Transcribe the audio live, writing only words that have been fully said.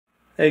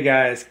Hey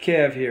guys,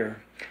 Kev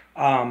here.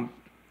 Um,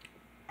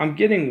 I'm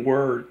getting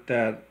word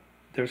that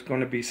there's going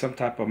to be some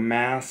type of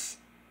mass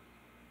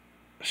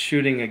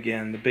shooting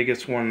again, the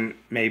biggest one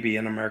maybe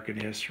in American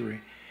history,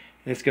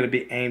 and it's going to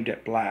be aimed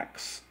at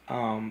blacks.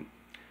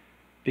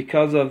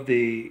 Because of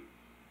the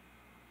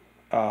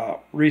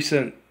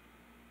recent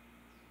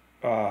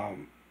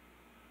um,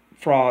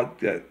 fraud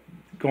that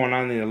going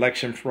on, the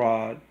election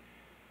fraud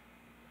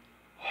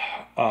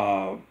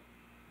uh,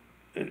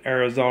 in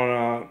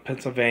Arizona,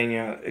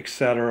 Pennsylvania,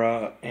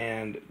 etc.,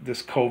 and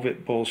this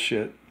COVID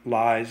bullshit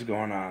lies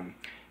going on.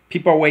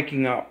 People are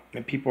waking up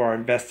and people are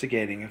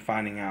investigating and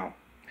finding out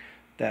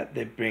that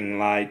they're being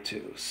lied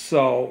to.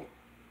 So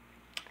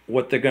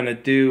what they're going to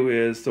do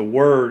is the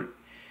word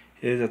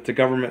is that the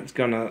government's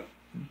going to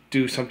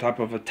do some type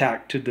of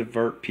attack to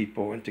divert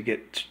people and to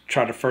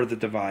try to further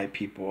divide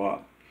people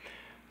up.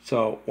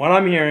 So what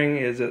I'm hearing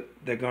is that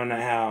they're going to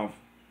have,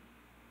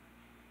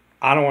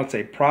 I don't want to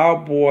say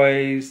Proud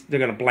Boys, they're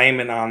going to blame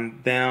it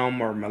on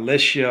them or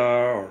militia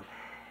or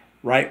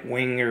right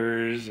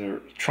wingers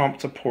or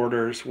Trump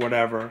supporters,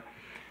 whatever.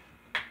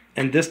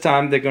 And this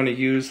time they're going to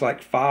use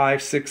like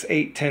 5, 6,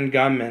 8, 10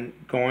 gunmen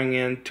going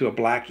into a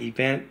black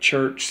event,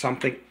 church,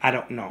 something. I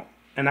don't know.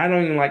 And I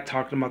don't even like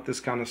talking about this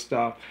kind of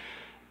stuff.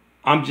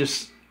 I'm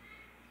just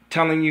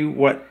telling you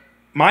what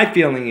my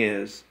feeling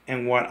is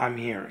and what I'm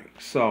hearing.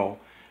 So,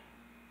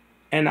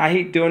 and I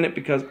hate doing it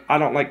because I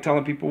don't like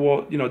telling people,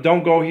 well,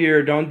 don't go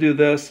here, don't do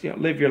this,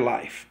 live your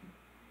life.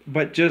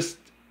 But just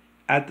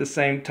at the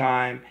same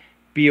time,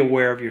 be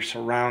aware of your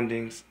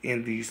surroundings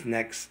in these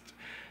next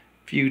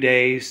few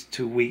days,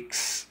 2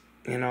 weeks,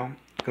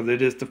 because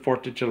it is the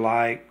 4th of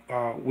July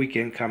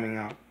weekend coming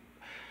up.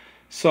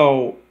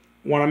 So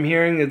what I'm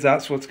hearing is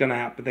that's what's going to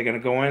happen. They're going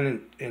to go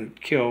in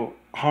and kill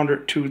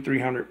 100, 200,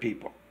 300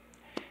 people.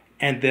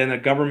 And then a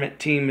government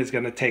team is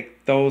going to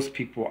take those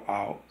people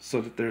out so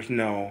that there's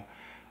no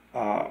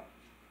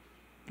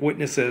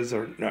witnesses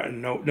or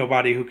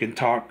nobody who can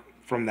talk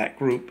from that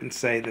group and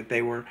say that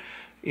they were,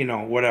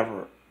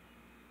 whatever,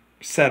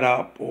 set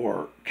up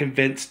or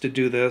convinced to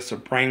do this or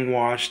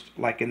brainwashed,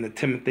 like in the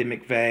Timothy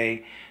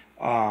McVeigh,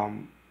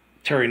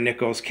 Terry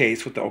Nichols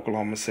case with the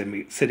Oklahoma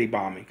City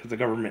bombing, because the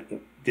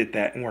government did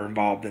that and were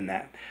involved in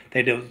that.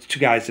 Two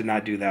guys did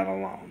not do that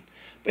alone.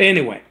 But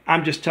anyway,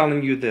 I'm just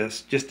telling you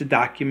this just to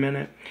document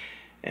it.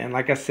 And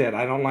like I said,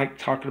 I don't like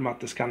talking about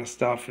this kind of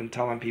stuff and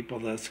telling people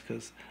this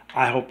because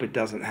I hope it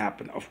doesn't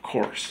happen, of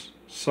course.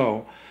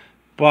 So,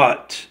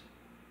 but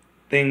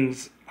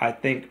things I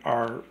think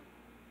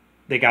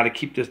they got to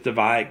keep this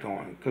divide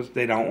going because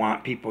they don't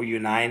want people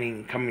uniting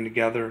and coming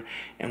together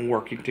and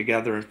working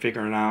together and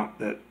figuring out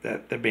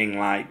that they're being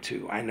lied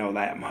to. I know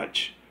that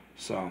much.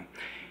 So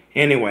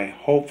anyway,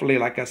 hopefully,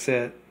 like I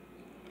said,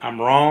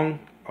 I'm wrong.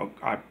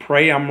 I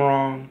pray I'm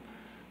wrong,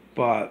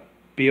 but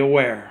be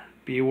aware.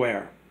 Be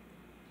aware.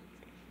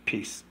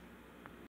 Peace.